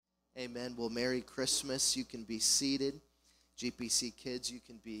Amen. Well, Merry Christmas. You can be seated. GPC kids, you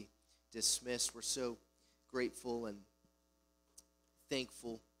can be dismissed. We're so grateful and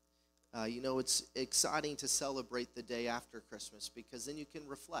thankful. It's exciting to celebrate the day after Christmas because then you can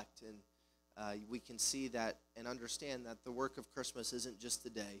reflect and we can see that and understand that the work of Christmas isn't just the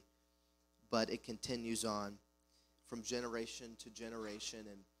day, but it continues on from generation to generation.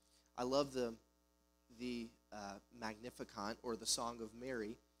 And I love the Magnificat, or the Song of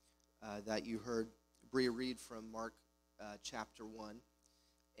Mary, that you heard Bria read from Mark chapter 1.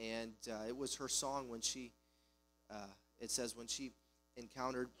 And it was her song when it says when she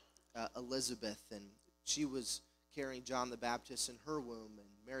encountered Elizabeth, and she was carrying John the Baptist in her womb, and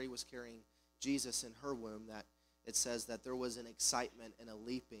Mary was carrying Jesus in her womb, that it says that there was an excitement and a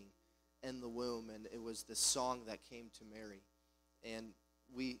leaping in the womb, and it was this song that came to Mary. And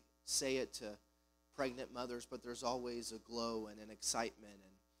we say it to pregnant mothers, but there's always a glow and an excitement,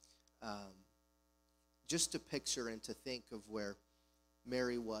 and just to picture and to think of where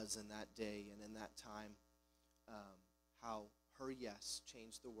Mary was in that day and in that time, how her yes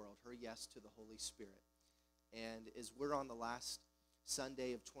changed the world, her yes to the Holy Spirit. And as we're on the last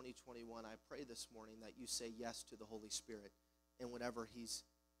Sunday of 2021, I pray this morning that you say yes to the Holy Spirit in whatever He's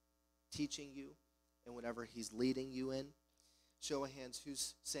teaching you and whatever He's leading you in. Show of hands,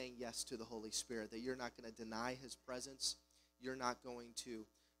 who's saying yes to the Holy Spirit, that you're not going to deny His presence, you're not going to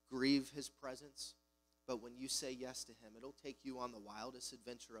grieve His presence, but when you say yes to Him, it'll take you on the wildest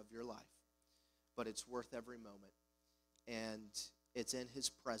adventure of your life, but it's worth every moment. And it's in His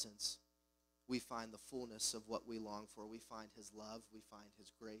presence we find the fullness of what we long for. We find His love, we find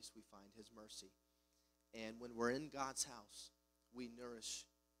His grace, we find His mercy. And when we're in God's house, we nourish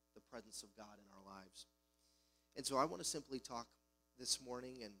the presence of God in our lives. And so I want to simply talk this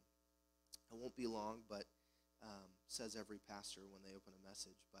morning, and I won't be long, but says every pastor when they open a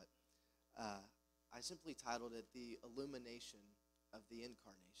message, but I simply titled it The Illumination of the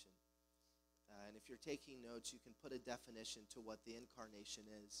Incarnation. And if you're taking notes, you can put a definition to what the incarnation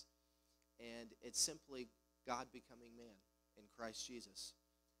is. And it's simply God becoming man in Christ Jesus.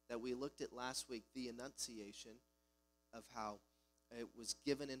 That we looked at last week, the Annunciation of how it was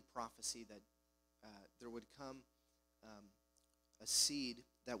given in prophecy that there would come a seed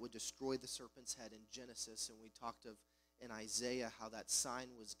that would destroy the serpent's head in Genesis. And we talked of in Isaiah how that sign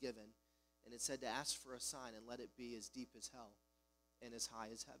was given. And it said to ask for a sign and let it be as deep as hell and as high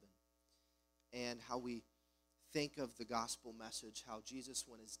as heaven. And how we think of the gospel message, how Jesus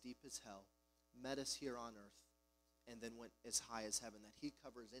went as deep as hell, met us here on earth, and then went as high as heaven, that He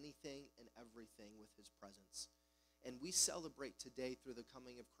covers anything and everything with His presence. And we celebrate today through the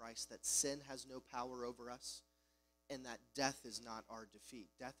coming of Christ that sin has no power over us, and that death is not our defeat.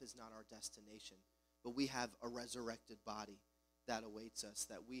 Death is not our destination, but we have a resurrected body that awaits us,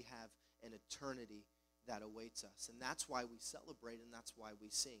 that we have an eternity that awaits us. And that's why we celebrate, and that's why we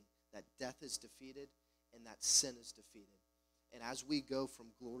sing, that death is defeated and that sin is defeated. And as we go from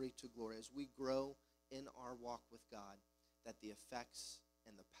glory to glory, as we grow in our walk with God, that the effects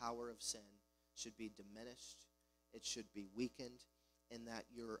and the power of sin should be diminished, it should be weakened, and that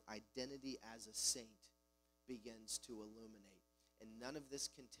your identity as a saint begins to illuminate. And none of this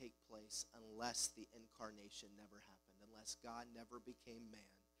can take place unless the incarnation never happened, unless God never became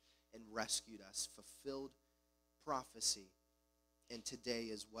man and rescued us, fulfilled prophecy. And today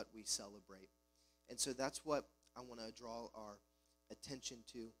is what we celebrate. And so that's what I want to draw our attention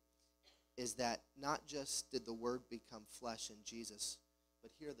to, is that not just did the Word become flesh in Jesus,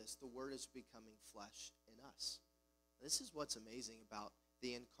 but hear this, the Word is becoming flesh in us. This is what's amazing about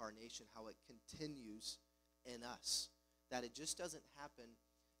the incarnation, how it continues in us. That it just doesn't happen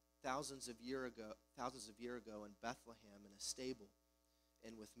thousands of years ago in Bethlehem in a stable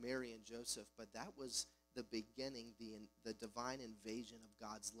and with Mary and Joseph, but that was the beginning, the divine invasion of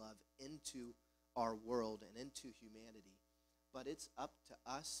God's love into our world and into humanity. But it's up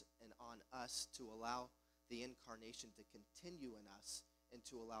to us and on us to allow the incarnation to continue in us and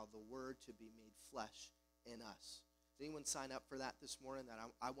to allow the Word to be made flesh in us. Does anyone sign up for that this morning, that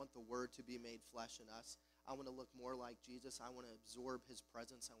I want the Word to be made flesh in us? I want to look more like Jesus. I want to absorb His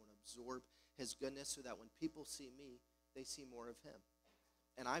presence. I want to absorb His goodness so that when people see me, they see more of Him.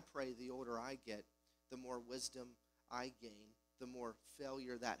 And I pray the older I get, the more wisdom I gain, the more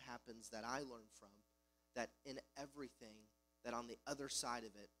failure that happens that I learn from, that in everything, that on the other side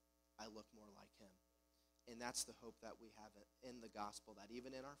of it, I look more like Him. And that's the hope that we have in the gospel, that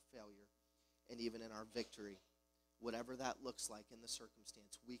even in our failure and even in our victory, whatever that looks like in the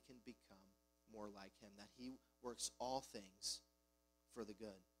circumstance, we can become more like Him, that He works all things for the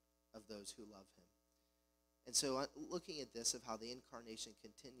good of those who love Him. And so looking at this of how the incarnation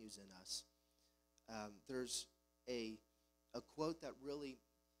continues in us, there's a quote that really,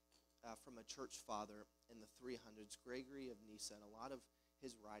 from a church father in the 300s, Gregory of Nyssa, and a lot of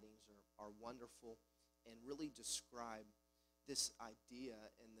his writings are wonderful and really describe this idea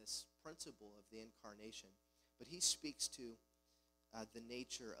and this principle of the incarnation. But he speaks to the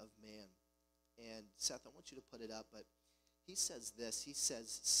nature of man. And Seth, I want you to put it up, but he says this. He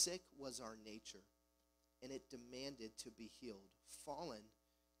says, sick was our nature, and it demanded to be healed, fallen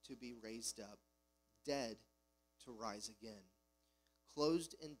to be raised up, dead to rise again.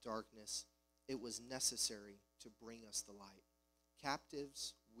 Closed in darkness, it was necessary to bring us the light.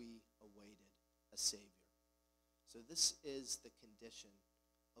 Captives, we awaited a Savior. So this is the condition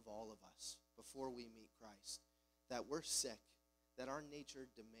of all of us before we meet Christ, that we're sick, that our nature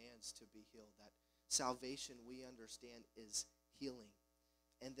demands to be healed, that salvation, we understand, is healing.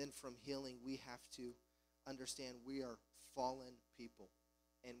 And then from healing, we have to understand we are fallen people.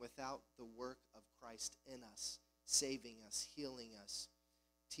 And without the work of Christ in us, saving us, healing us,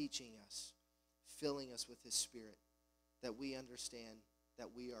 teaching us, filling us with his Spirit, that we understand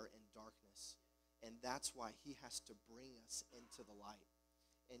that we are in darkness. And that's why he has to bring us into the light.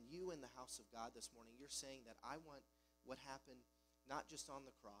 And you in the house of God this morning, you're saying that I want what happened not just on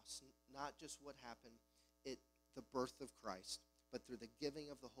the cross, not just what happened at the birth of Christ, but through the giving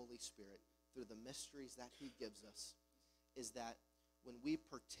of the Holy Spirit, through the mysteries that he gives us, is that when we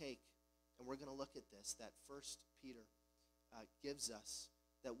partake, and we're going to look at this, that 1 Peter gives us,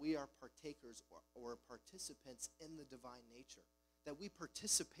 that we are partakers or participants in the divine nature, that we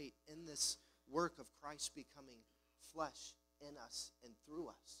participate in this work of Christ becoming flesh in us and through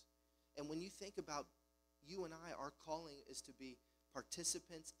us. And when you think about you and I, our calling is to be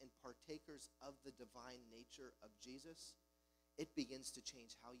participants and partakers of the divine nature of Jesus. It begins to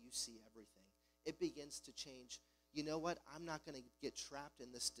change how you see everything. It begins to change, you know what, I'm not going to get trapped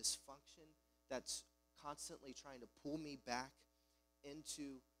in this dysfunction that's constantly trying to pull me back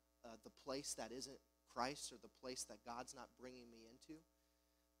into the place that isn't Christ, or the place that God's not bringing me into.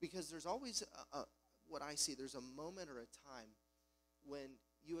 Because there's always, what I see, there's a moment or a time when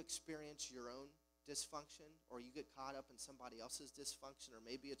you experience your own dysfunction, or you get caught up in somebody else's dysfunction, or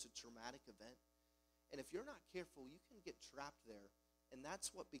maybe it's a traumatic event. And if you're not careful, you can get trapped there. And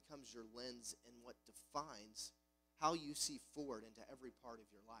that's what becomes your lens and what defines how you see forward into every part of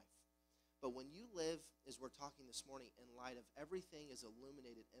your life. But when you live, as we're talking this morning, in light of everything is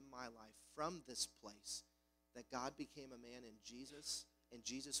illuminated in my life from this place, that God became a man in Jesus, and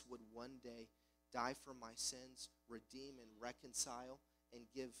Jesus would one day die for my sins, redeem and reconcile, and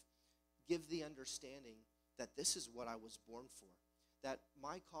give the understanding that this is what I was born for. That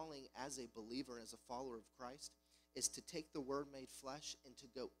my calling as a believer, as a follower of Christ, is to take the Word made flesh and to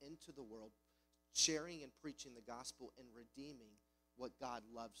go into the world, sharing and preaching the gospel and redeeming what God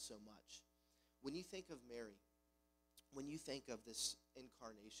loves so much. When you think of Mary, when you think of this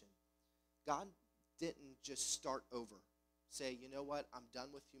incarnation, God didn't just start over. Say, you know what, I'm done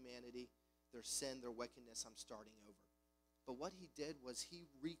with humanity, their sin, their wickedness, I'm starting over. But what he did was he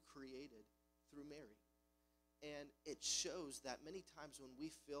recreated through Mary. And it shows that many times when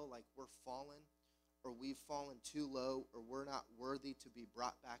we feel like we're fallen, or we've fallen too low, or we're not worthy to be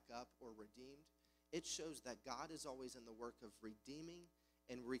brought back up or redeemed, it shows that God is always in the work of redeeming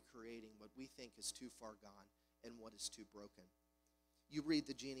and recreating what we think is too far gone and what is too broken. You read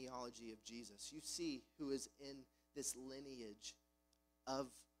the genealogy of Jesus. You see who is in this lineage of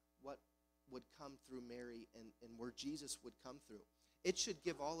what would come through Mary and where Jesus would come through. It should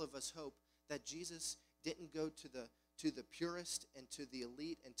give all of us hope that Jesus didn't go to the purest and to the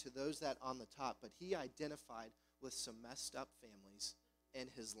elite and to those that on the top, but he identified with some messed up families in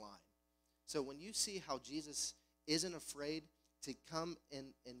his line. So when you see how Jesus isn't afraid to come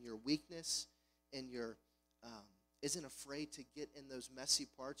in your weakness and your isn't afraid to get in those messy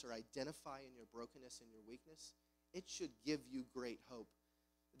parts or identify in your brokenness and your weakness, it should give you great hope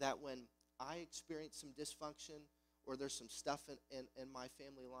that when I experience some dysfunction, or there's some stuff in my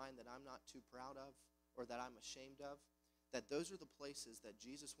family line that I'm not too proud of or that I'm ashamed of, that those are the places that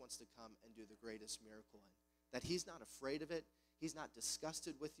Jesus wants to come and do the greatest miracle in. That he's not afraid of it, he's not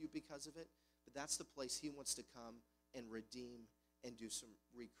disgusted with you because of it, but that's the place he wants to come and redeem and do some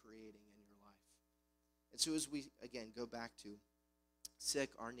recreating in your life. And so as we, again, go back to sick,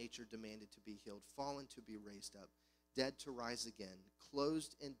 our nature demanded to be healed, fallen to be raised up, dead to rise again,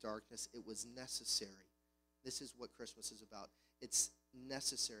 closed in darkness, it was necessary. This is what Christmas is about. It's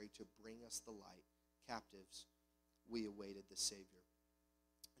necessary to bring us the light. Captives, we awaited the Savior.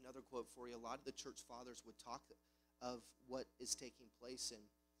 Another quote for you. A lot of the church fathers would talk of what is taking place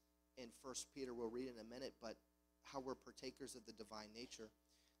in 1 Peter, we'll read in a minute, but how we're partakers of the divine nature,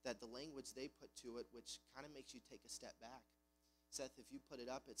 that the language they put to it, which kind of makes you take a step back. Seth, if you put it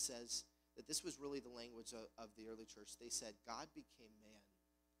up, it says that this was really the language of the early church. They said God became man,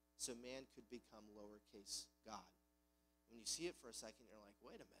 so man could become lowercase God. When you see it for a second, you're like,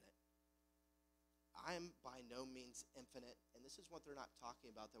 wait a minute. I am by no means infinite, and this is what they're not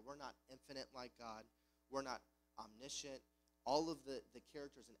talking about, that we're not infinite like God. We're not omniscient. All of the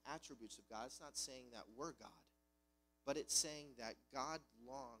characters and attributes of God, it's not saying that we're God, but it's saying that God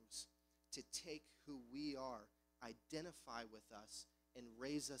longs to take who we are, identify with us, and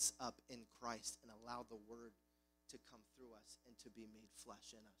raise us up in Christ and allow the Word to come through us and to be made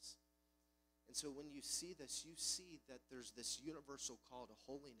flesh in us. And so when you see this, you see that there's this universal call to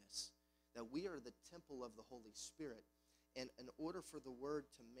holiness, that we are the temple of the Holy Spirit. And in order for the Word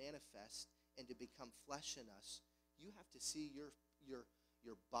to manifest and to become flesh in us, you have to see your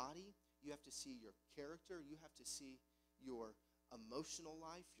body, you have to see your character, you have to see your emotional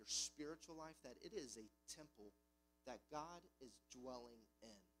life, your spiritual life, that it is a temple that God is dwelling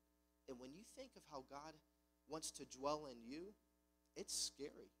in. And when you think of how God wants to dwell in you, it's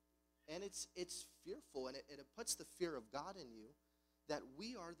scary. And it's fearful, and it puts the fear of God in you, that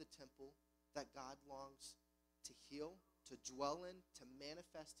we are the temple that God longs to heal, to dwell in, to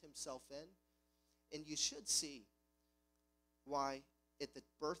manifest himself in. And you should see why at the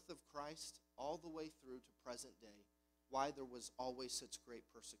birth of Christ all the way through to present day, why there was always such great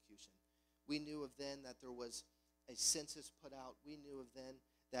persecution. We knew of then that there was a census put out. We knew of then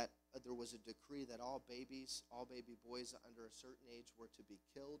that there was a decree that all baby boys under a certain age were to be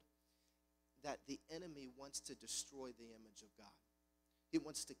killed, that the enemy wants to destroy the image of God. He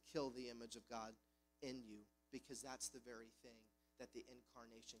wants to kill the image of God in you, because that's the very thing that the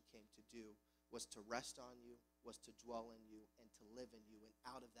incarnation came to do, was to rest on you, was to dwell in you, and to live in you, and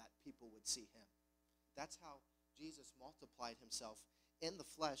out of that people would see him. That's how Jesus multiplied himself. In the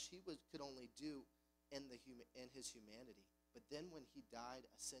flesh, he could only do in his humanity. But then when he died,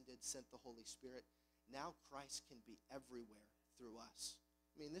 ascended, sent the Holy Spirit, now Christ can be everywhere through us.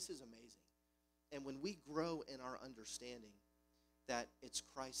 I mean, this is amazing. And when we grow in our understanding that it's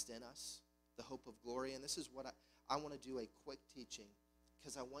Christ in us, the hope of glory, and this is what I want to do a quick teaching,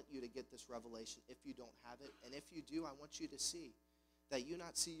 because I want you to get this revelation if you don't have it. And if you do, I want you to see that you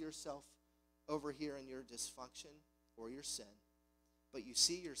not see yourself over here in your dysfunction or your sin, but you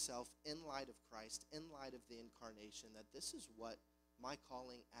see yourself in light of Christ, in light of the incarnation, that this is what my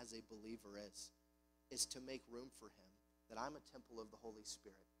calling as a believer is to make room for him, that I'm a temple of the Holy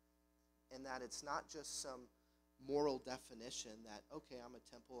Spirit, and that it's not just some moral definition that, okay, I'm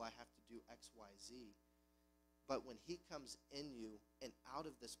a temple, I have to do X, Y, Z. But when he comes in you and out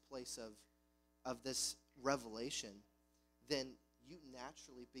of this place of this revelation, then you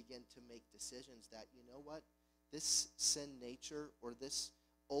naturally begin to make decisions that, you know what, this sin nature or this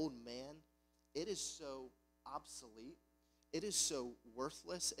old man, it is so obsolete, it is so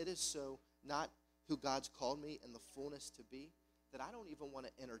worthless, it is so not who God's called me in the fullness to be, that I don't even want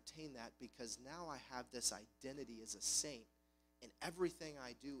to entertain that, because now I have this identity as a saint, and everything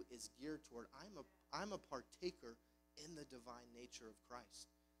I do is geared toward, I'm a partaker in the divine nature of Christ.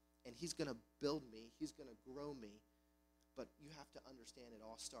 And he's going to build me, he's going to grow me, but you have to understand it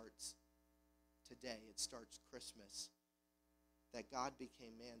all starts today. It starts Christmas, that God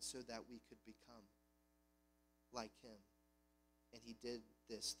became man so that we could become like him. And he did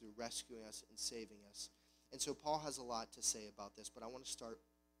this through rescuing us and saving us. And so Paul has a lot to say about this, but I want to start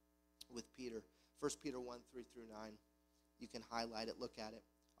with Peter. 1 Peter 1, 3 through 9. You can highlight it, look at it.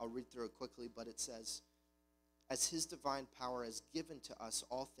 I'll read through it quickly, but it says, as his divine power has given to us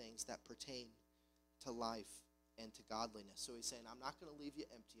all things that pertain to life and to godliness. So he's saying, I'm not going to leave you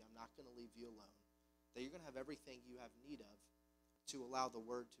empty. I'm not going to leave you alone. That you're going to have everything you have need of to allow the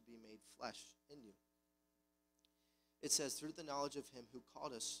word to be made flesh in you. It says, through the knowledge of him who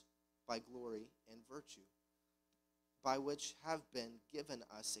called us by glory and virtue, by which have been given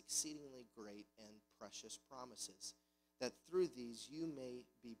us exceedingly great and precious promises, that through these you may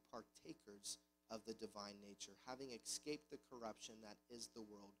be partakers of the divine nature, having escaped the corruption that is the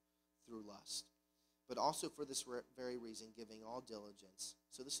world through lust. But also for this very reason, giving all diligence.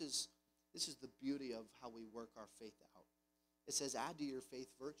 So this is the beauty of how we work our faith out. It says, add to your faith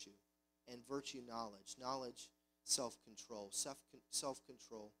virtue, and virtue knowledge, knowledge self-control,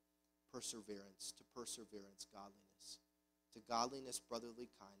 self-control perseverance, to perseverance godliness, to godliness brotherly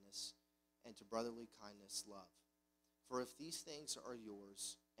kindness, and to brotherly kindness love. For if these things are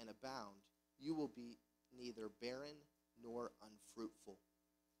yours and abound, you will be neither barren nor unfruitful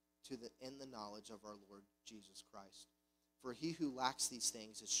in the knowledge of our Lord Jesus Christ. For he who lacks these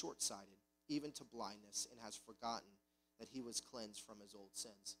things is short-sighted, even to blindness, and has forgotten that he was cleansed from his old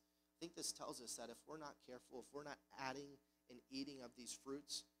sins. I think this tells us that if we're not careful, if we're not adding and eating of these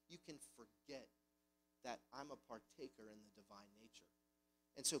fruits, you can forget that I'm a partaker in the divine nature.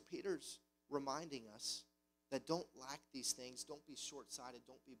 And so Peter's reminding us that don't lack these things, don't be short-sighted,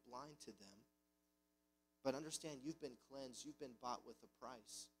 don't be blind to them, but understand you've been cleansed, you've been bought with a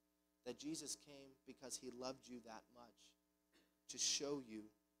price, that Jesus came because he loved you that much to show you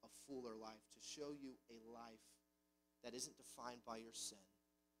a fuller life, to show you a life that isn't defined by your sin,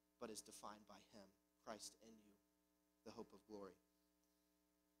 but is defined by him, Christ in you, the hope of glory.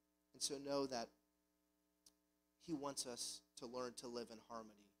 And so know that he wants us to learn to live in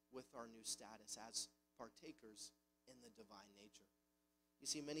harmony with our new status as partakers in the divine nature. You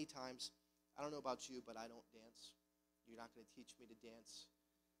see, many times, I don't know about you, but I don't dance. You're not going to teach me to dance.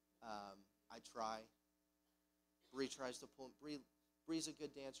 I try. Bree tries to pull. Bree's a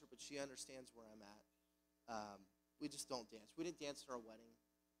good dancer, but she understands where I'm at. We just don't dance. We didn't dance at our wedding.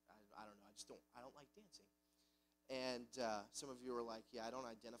 I don't know. I don't like dancing. And some of you are like, yeah, I don't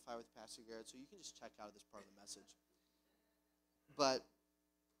identify with Pastor Garrett, so you can just check out of this part of the message. But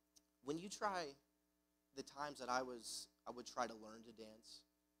when you try the times that I would try to learn to dance,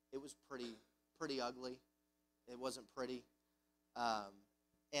 it was pretty ugly. It wasn't pretty.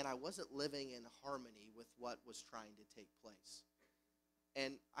 And I wasn't living in harmony with what was trying to take place.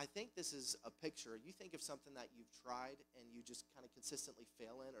 And I think this is a picture. You think of something that you've tried and you just kind of consistently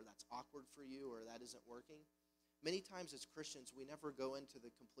fail in, or that's awkward for you, or that isn't working. Many times as Christians, we never go into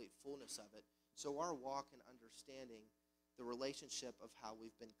the complete fullness of it. So our walk and understanding the relationship of how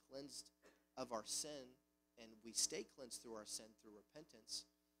we've been cleansed of our sin, and we stay cleansed through our sin through repentance,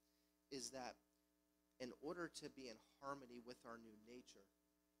 is that in order to be in harmony with our new nature,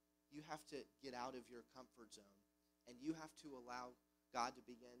 you have to get out of your comfort zone, and you have to allow God to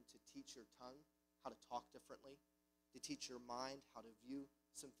begin to teach your tongue how to talk differently, to teach your mind how to view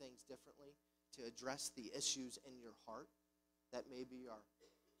some things differently, to address the issues in your heart that maybe are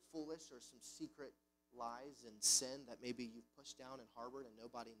foolish, or some secret lies and sin that maybe you've pushed down and harbored and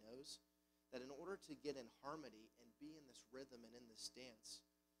nobody knows. That in order to get in harmony and be in this rhythm and in this dance,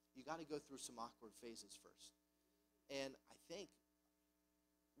 you got to go through some awkward phases first. And I think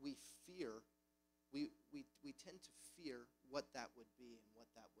we tend to fear what that would be and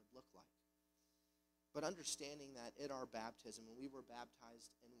what that would look like. But understanding that in our baptism, when we were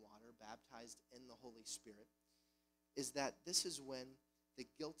baptized in water, baptized in the Holy Spirit, is that this is when the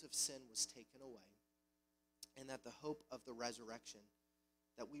guilt of sin was taken away, and that the hope of the resurrection,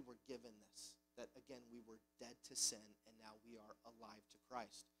 that we were given this, that again we were dead to sin and now we are alive to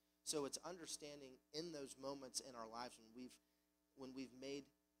Christ. So it's understanding in those moments in our lives when we've made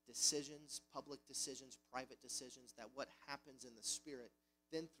decisions, public decisions, private decisions, that what happens in the Spirit,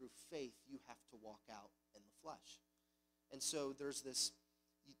 then through faith you have to walk out in the flesh. And so there's this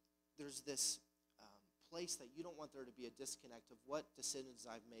place that you don't want there to be a disconnect of what decisions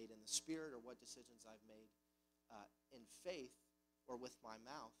I've made in the Spirit or what decisions I've made in faith or with my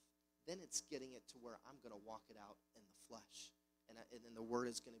mouth. Then it's getting it to where I'm going to walk it out in the flesh. And then the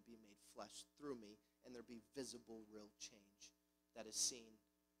Word is going to be made flesh through me, and there'll be visible, real change that is seen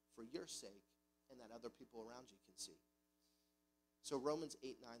for your sake and that other people around you can see. So Romans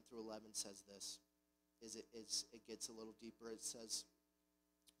 8:9-11 says this. It gets a little deeper. It says,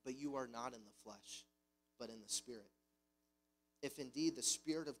 "But you are not in the flesh, but in the Spirit. If indeed the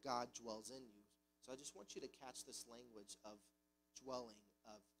Spirit of God dwells in you." So I just want you to catch this language of dwelling,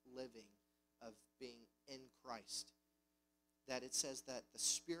 of living, of being in Christ. That it says that the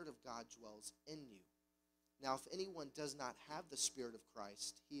Spirit of God dwells in you. Now, if anyone does not have the Spirit of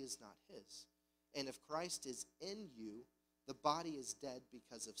Christ, he is not his. And if Christ is in you, the body is dead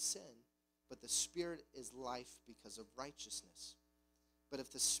because of sin, but the Spirit is life because of righteousness. But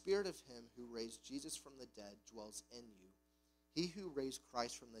if the Spirit of him who raised Jesus from the dead dwells in you, he who raised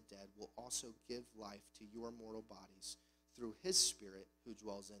Christ from the dead will also give life to your mortal bodies through his Spirit who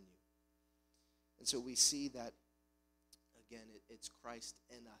dwells in you. And so we see that, again, it's Christ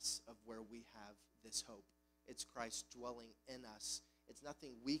in us of where we have this hope. It's Christ dwelling in us. It's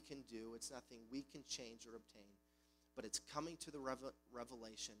nothing we can do. It's nothing we can change or obtain. But it's coming to the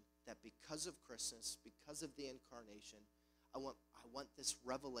revelation that because of Christmas, because of the incarnation, I want this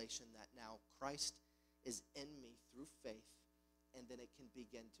revelation that now Christ is in me through faith, and then it can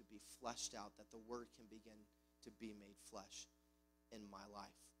begin to be fleshed out, that the Word can begin to be made flesh in my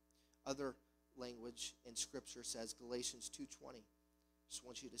life. Other language in Scripture says, Galatians 2:20. Just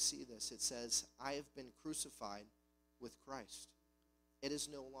want you to see this. It says, "I have been crucified with Christ. It is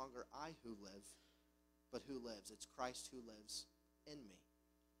no longer I who live, but who lives? It's Christ who lives in me.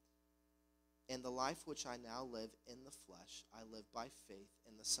 And the life which I now live in the flesh, I live by faith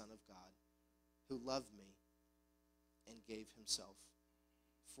in the Son of God, who loved me and gave himself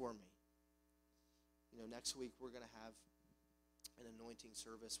for me. Next week we're going to have an anointing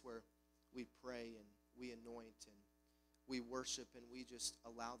service where we pray and we anoint and we worship and we just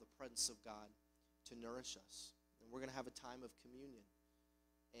allow the presence of God to nourish us. And we're going to have a time of communion.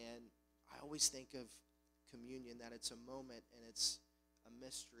 And I always think of communion that it's a moment and it's a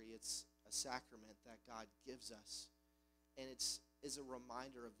mystery. It's a sacrament that God gives us. And it's a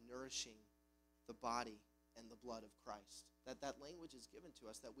reminder of nourishing the body and the blood of Christ. That language is given to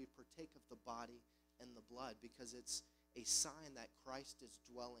us, that we partake of the body and the blood, because it's a sign that Christ is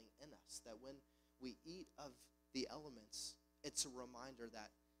dwelling in us. That when we eat of the elements, it's a reminder that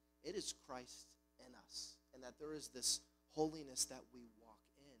it is Christ in us, and that there is this holiness that we walk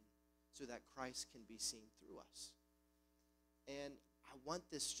in so that Christ can be seen through us. And I want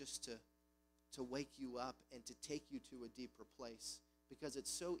this just to wake you up and to take you to a deeper place, because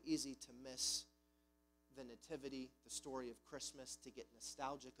it's so easy to miss the nativity, the story of Christmas, to get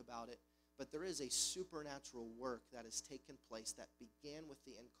nostalgic about it. But there is a supernatural work that has taken place that began with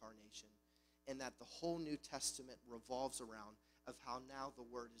the incarnation, and that the whole New Testament revolves around of how now the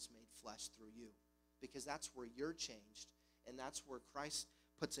Word is made flesh through you. Because that's where you're changed, and that's where Christ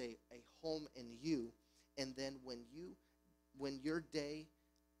puts a home in you. And then when your day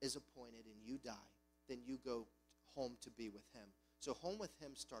is appointed and you die, then you go home to be with him. So home with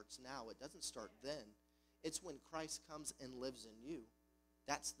him starts now. It doesn't start then. It's when Christ comes and lives in you.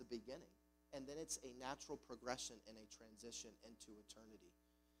 That's the beginning. And then it's a natural progression and a transition into eternity.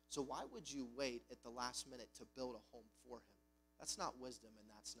 So why would you wait at the last minute to build a home for him? That's not wisdom, and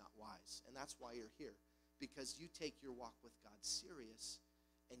that's not wise. And that's why you're here, because you take your walk with God serious,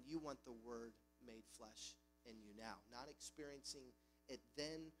 and you want the Word made flesh in you now. Not experiencing it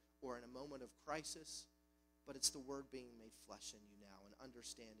then or in a moment of crisis, but it's the Word being made flesh in you now, and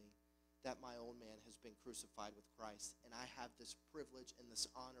understanding that my old man has been crucified with Christ, and I have this privilege and this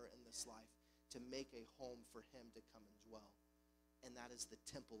honor in this life to make a home for him to come and dwell. And that is the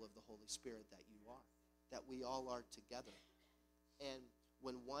temple of the Holy Spirit that you are, that we all are together. And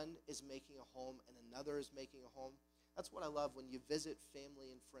when one is making a home and another is making a home, that's what I love when you visit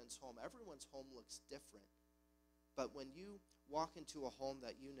family and friends' home. Everyone's home looks different. But when you walk into a home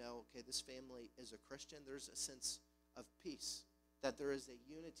that you know, okay, this family is a Christian, there's a sense of peace, that there is a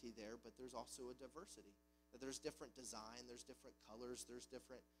unity there, but there's also a diversity, that there's different design, there's different colors, there's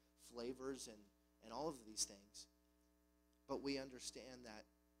different flavors and all of these things. But we understand that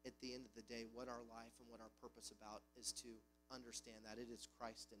at the end of the day, what our life and what our purpose about is to understand that it is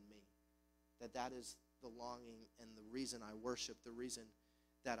Christ in me, that is the longing and the reason I worship, the reason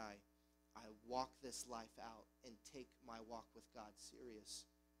that I walk this life out and take my walk with God serious,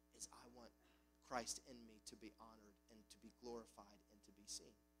 is I want Christ in me to be honored and to be glorified and to be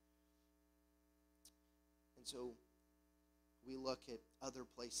seen. And so we look at other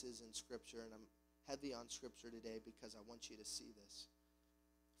places in Scripture, and I'm heavy on Scripture today because I want you to see this.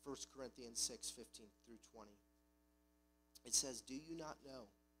 1 Corinthians 6:15 through 20. It says, "Do you not know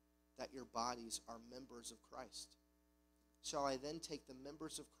that your bodies are members of Christ? Shall I then take the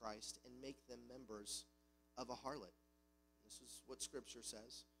members of Christ and make them members of a harlot?" This is what Scripture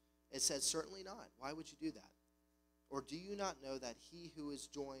says. It says, "Certainly not. Why would you do that? Or do you not know that he who is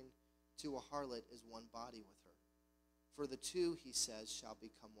joined to a harlot is one body with her? For the two," he says, "shall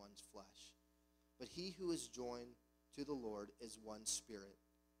become one flesh. But he who is joined to the Lord is one spirit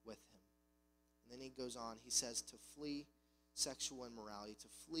with him." And then he goes on, he says, to flee sexual immorality, to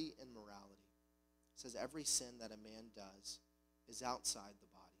flee immorality. It says, "Every sin that a man does is outside the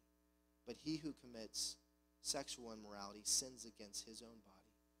body, but he who commits sexual immorality sins against his own body.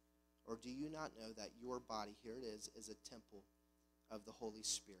 Or do you not know that your body," here it is a temple of the Holy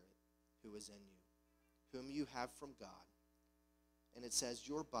Spirit who is in you, whom you have from God? And it says,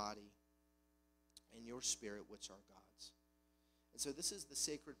 "Your body and your spirit, which are God's." And so this is the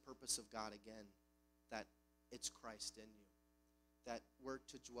sacred purpose of God again, that it's Christ in you, that we're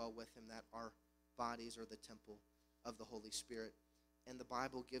to dwell with him, that our bodies are the temple of the Holy Spirit. And the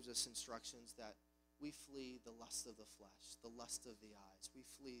Bible gives us instructions that we flee the lust of the flesh, the lust of the eyes. We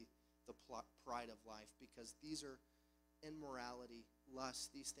flee the pride of life, because these are immorality,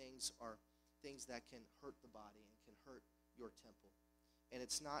 lust. These things are things that can hurt the body and can hurt your temple. And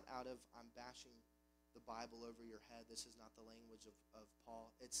it's not out of, I'm bashing the Bible over your head. This is not the language of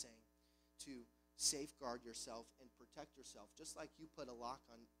Paul. It's saying to safeguard yourself and protect yourself. Just like you put a lock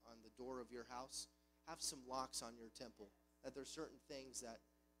on the door of your house, have some locks on your temple. That there's certain things that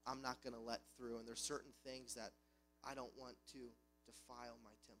I'm not going to let through. And there's certain things that I don't want to defile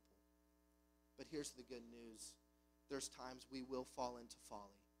my temple. But here's the good news. There's times we will fall into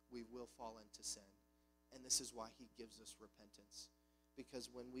folly. We will fall into sin. And this is why he gives us repentance. Because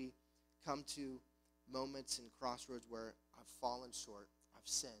when we come to moments and crossroads where I've fallen short, I've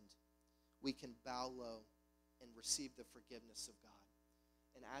sinned, we can bow low and receive the forgiveness of God.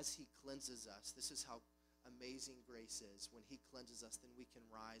 And as he cleanses us, this is how amazing grace is. When he cleanses us, then we can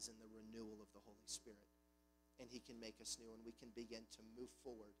rise in the renewal of the Holy Spirit. And he can make us new, and we can begin to move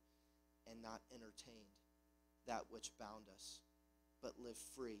forward and not entertain that which bound us, but live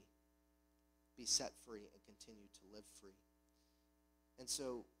free, be set free, and continue to live free. And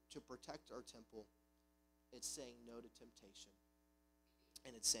so to protect our temple, it's saying no to temptation,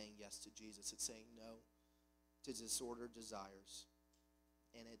 and it's saying yes to Jesus. It's saying no to disordered desires,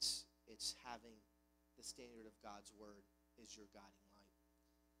 and it's having the standard of God's word is your guiding light.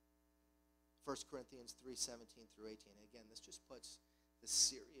 1 Corinthians 3:17 through 18. Again, this just puts the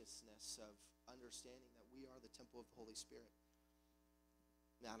seriousness of understanding that we are the temple of the Holy Spirit.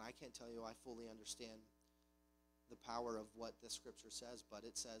 Now, and I can't tell you I fully understand the power of what the scripture says, but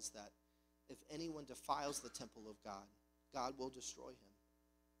it says that if anyone defiles the temple of God, God will destroy him.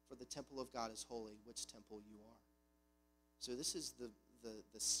 For the temple of God is holy, which temple you are. So this is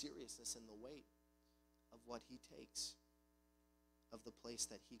the seriousness and the weight of what he takes, of the place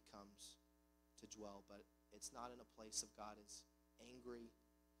that he comes to dwell. But it's not in a place of God is angry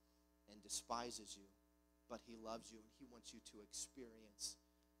and despises you, but he loves you, and he wants you to experience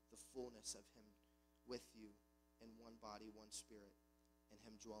the fullness of him with you in one body, one spirit, and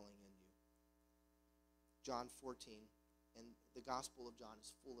him dwelling in you. John 14, and the Gospel of John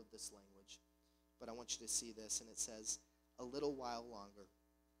is full of this language, but I want you to see this, and it says, a little while longer,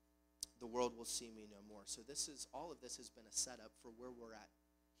 the world will see me no more. So all of this has been a setup for where we're at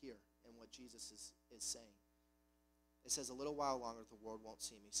here and what Jesus is saying. It says, a little while longer, the world won't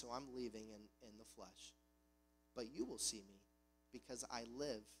see me. So I'm leaving in the flesh. But you will see me. Because I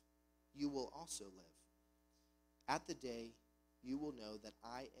live, you will also live. At the day, you will know that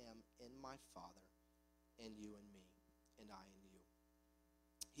I am in my Father, and you in me, and I in you.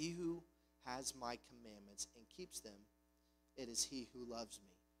 He who has my commandments and keeps them, it is he who loves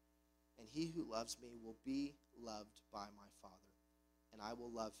me. And he who loves me will be loved by my Father. And I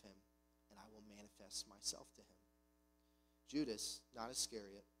will love him, and I will manifest myself to him. Judas, not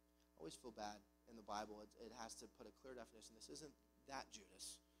Iscariot. I always feel bad in the Bible. It has to put a clear definition. This isn't that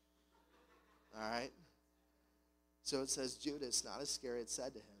Judas. All right? So it says, Judas, not Iscariot,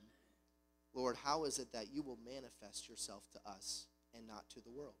 said to him, Lord, how is it that you will manifest yourself to us and not to the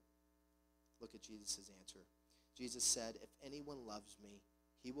world? Look at Jesus' answer. Jesus said, if anyone loves me,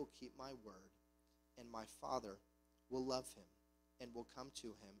 he will keep my word, and my Father will love him and will come to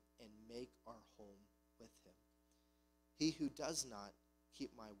him and make our home with him. He who does not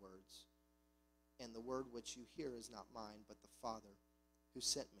keep my words, and the word which you hear is not mine, but the Father who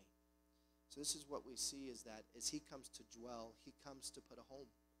sent me. So this is what we see, is that as he comes to dwell, he comes to put a home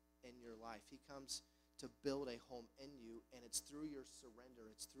in your life. He comes to build a home in you, and it's through your surrender.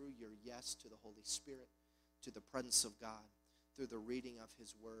 It's through your yes to the Holy Spirit, to the presence of God, through the reading of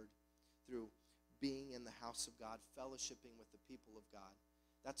his word, through being in the house of God, fellowshipping with the people of God.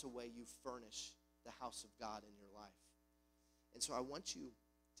 That's a way you furnish the house of God in your life. And so I want you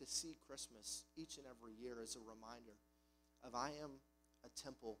to see Christmas each and every year as a reminder of I am a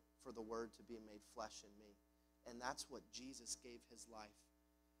temple for the word to be made flesh in me. And that's what Jesus gave his life,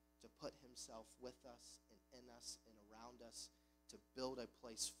 to put himself with us and in us and around us, to build a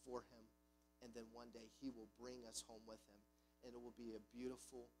place for him. And then one day he will bring us home with him. And it will be a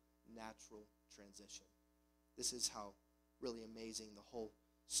beautiful, natural transition. This is how really amazing the whole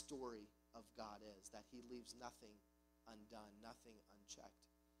story of God is, that he leaves nothing undone, nothing unchecked.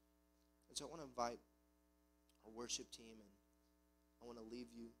 And so I want to invite our worship team, and I want to leave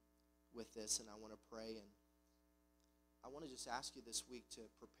you with this, and I want to pray, and I want to just ask you this week to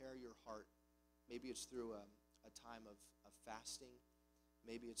prepare your heart. Maybe it's through a time of fasting.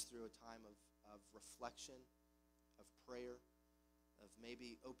 Maybe it's through a time of reflection, of prayer, of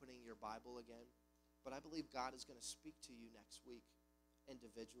maybe opening your Bible again. But I believe God is going to speak to you next week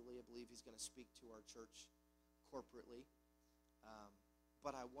individually. I believe he's going to speak to our church corporately.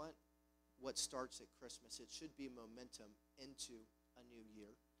 But I want what starts at Christmas, it should be momentum into a new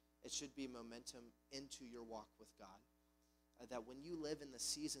year. It should be momentum into your walk with God. That when you live in the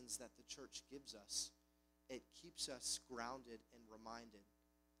seasons that the church gives us, it keeps us grounded and reminded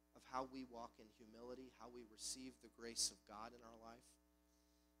of how we walk in humility, how we receive the grace of God in our life,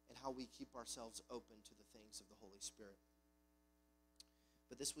 and how we keep ourselves open to the things of the Holy Spirit.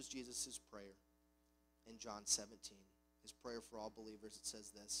 But this was Jesus' prayer in John 17. His prayer for all believers, it says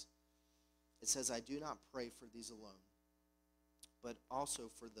this. It says, I do not pray for these alone, but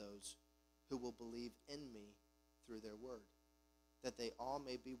also for those who will believe in me through their word, that they all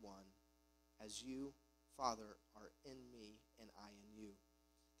may be one, as you, Father, are in me and I in you,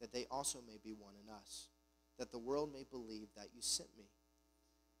 that they also may be one in us, that the world may believe that you sent me,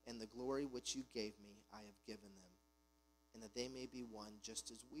 and the glory which you gave me I have given them, and that they may be one just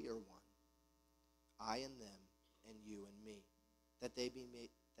as we are one, I and them, and you and me, that they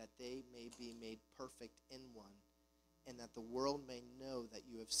may be made perfect in one, and that the world may know that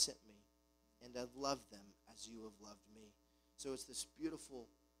you have sent me, and have loved them as you have loved me. So it's this beautiful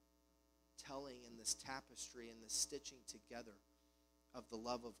telling and this tapestry and this stitching together of the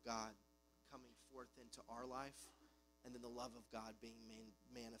love of God coming forth into our life, and then the love of God being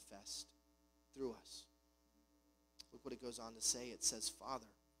manifest through us. Look what it goes on to say. It says, Father,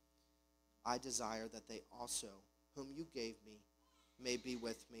 I desire that they also, whom you gave me, may be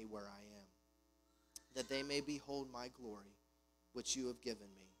with me where I am, that they may behold my glory, which you have given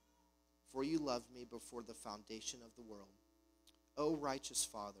me. For you loved me before the foundation of the world. O righteous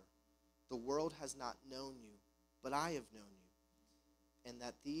Father, the world has not known you, but I have known you, and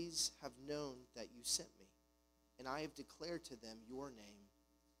that these have known that you sent me. And I have declared to them your name,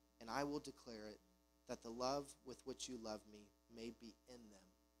 and I will declare it, that the love with which you love me may be in them,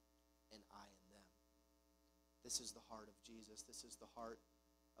 and I in them. This is the heart of Jesus. This is the heart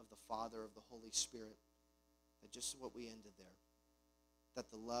of the Father, of the Holy Spirit. That just what we ended there. That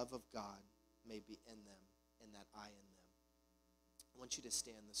the love of God may be in them, and that I in them. I want you to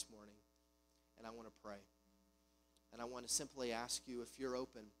stand this morning, and I want to pray. And I want to simply ask you, if you're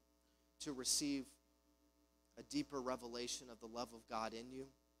open to receive a deeper revelation of the love of God in you,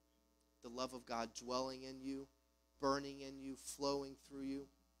 the love of God dwelling in you, burning in you, flowing through you,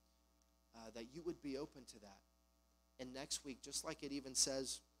 that you would be open to that. And next week, just like it even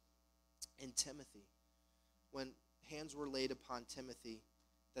says in Timothy, when hands were laid upon Timothy,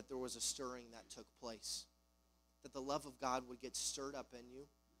 that there was a stirring that took place, that the love of God would get stirred up in you,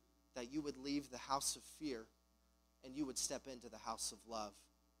 that you would leave the house of fear and you would step into the house of love,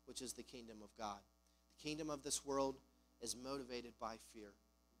 which is the kingdom of God. The kingdom of this world is motivated by fear,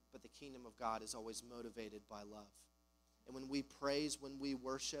 but the kingdom of God is always motivated by love. And when we praise, when we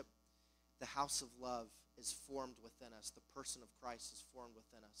worship, the house of love is formed within us. The person of Christ is formed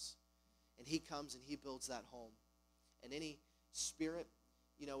within us. And he comes and he builds that home. And any spirit,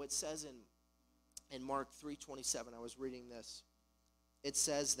 it says in Mark 3:27, I was reading this, it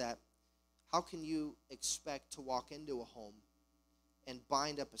says that how can you expect to walk into a home and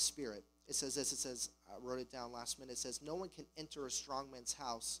bind up a spirit? It says this, I wrote it down last minute, it says, no one can enter a strong man's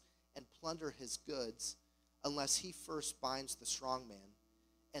house and plunder his goods unless he first binds the strong man,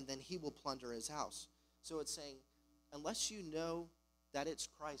 and then he will plunder his house. So it's saying, unless you know that it's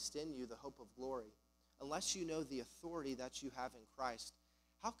Christ in you, the hope of glory, unless you know the authority that you have in Christ,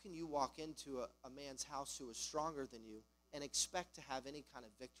 how can you walk into a man's house who is stronger than you and expect to have any kind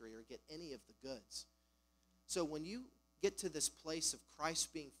of victory or get any of the goods? So when you get to this place of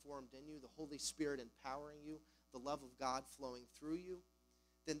Christ being formed in you, the Holy Spirit empowering you, the love of God flowing through you,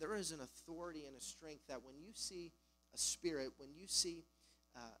 then there is an authority and a strength that when you see a spirit, when you see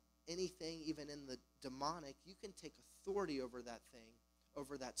anything, even in the demonic, you can take authority over that thing,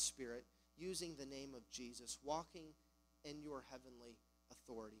 over that spirit, using the name of Jesus, walking in your heavenly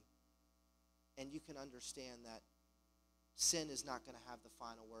authority. And you can understand that sin is not going to have the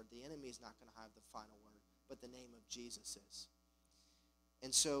final word. The enemy is not going to have the final word, but the name of Jesus is.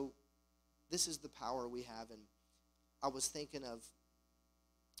 And so this is the power we have. And I was thinking of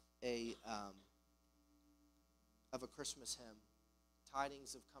a Christmas hymn,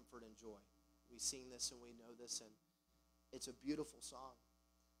 Tidings of Comfort and Joy. We sing this and we know this, and it's a beautiful song.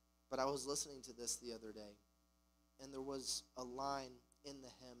 But I was listening to this the other day, and there was a line in the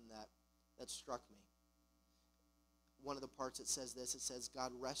hymn that struck me. One of the parts, it says this, it says,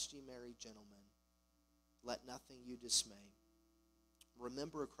 God rest ye merry gentlemen, let nothing you dismay.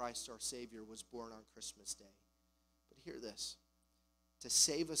 Remember Christ our Savior was born on Christmas Day. But hear this, to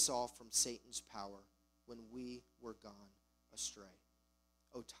save us all from Satan's power when we were gone astray.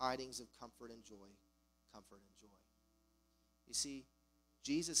 O tidings of comfort and joy, comfort and joy. You see,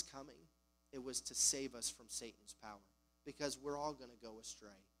 Jesus coming, it was to save us from Satan's power, because we're all going to go astray.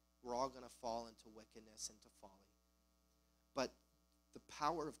 We're all going to fall into wickedness and to folly. But the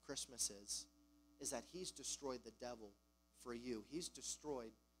power of Christmas is that he's destroyed the devil for you. He's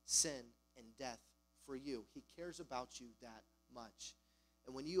destroyed sin and death for you. He cares about you that much.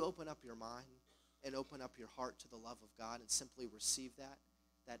 And when you open up your mind and open up your heart to the love of God and simply receive that,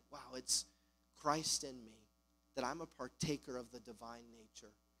 that, wow, it's Christ in me, that I'm a partaker of the divine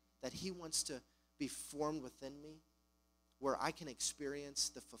nature, that he wants to be formed within me, where I can experience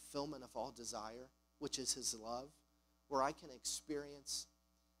the fulfillment of all desire, which is his love, where I can experience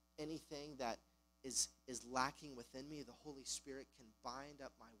anything that is lacking within me. The Holy Spirit can bind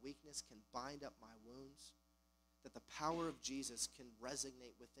up my weakness, can bind up my wounds, that the power of Jesus can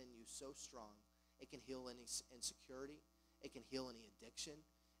resonate within you so strong. It can heal any insecurity. It can heal any addiction.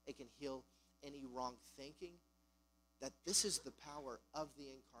 It can heal any wrong thinking. That this is the power of the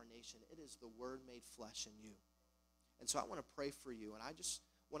incarnation. It is the Word made flesh in you. And so I want to pray for you, and I just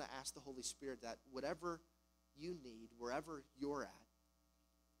want to ask the Holy Spirit that whatever you need, wherever you're at,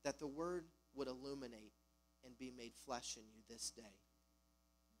 that the Word would illuminate and be made flesh in you this day.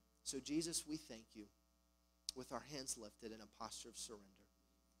 So Jesus, we thank you with our hands lifted in a posture of surrender.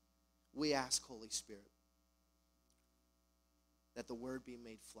 We ask, Holy Spirit, that the Word be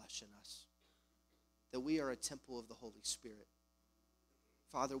made flesh in us, that we are a temple of the Holy Spirit.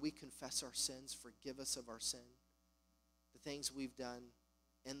 Father, we confess our sins. Forgive us of our sin, the things we've done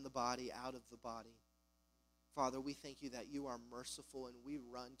in the body, out of the body. Father, we thank you that you are merciful, and we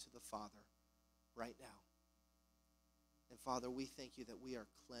run to the Father right now. And Father, we thank you that we are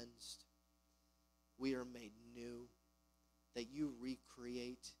cleansed, we are made new, that you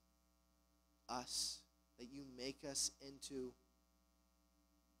recreate us, that you make us into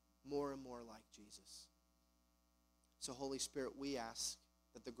more and more like Jesus. So Holy Spirit, we ask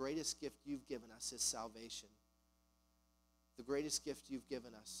that the greatest gift you've given us is salvation. The greatest gift you've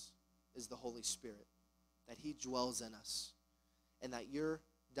given us is the Holy Spirit, that he dwells in us, and that your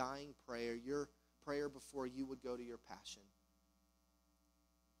dying prayer, your prayer before you would go to your passion,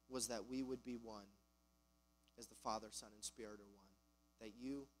 was that we would be one as the Father, Son, and Spirit are one, that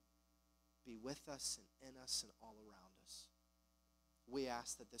you be with us and in us and all around us. We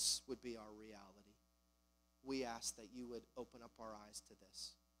ask that this would be our reality. We ask that you would open up our eyes to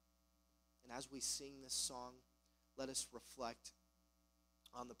this. And as we sing this song, let us reflect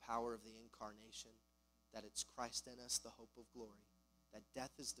on the power of the incarnation, that it's Christ in us, the hope of glory, that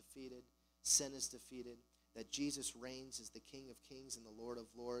death is defeated, sin is defeated, that Jesus reigns as the King of kings and the Lord of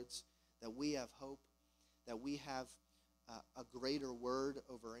lords, that we have hope, that we have a greater word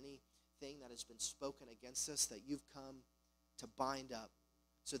over anything that has been spoken against us, that you've come to bind up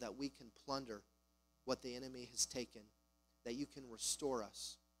so that we can plunder what the enemy has taken, that you can restore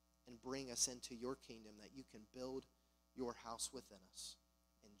us and bring us into your kingdom, that you can build your house within us.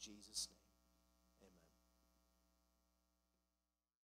 In Jesus' name.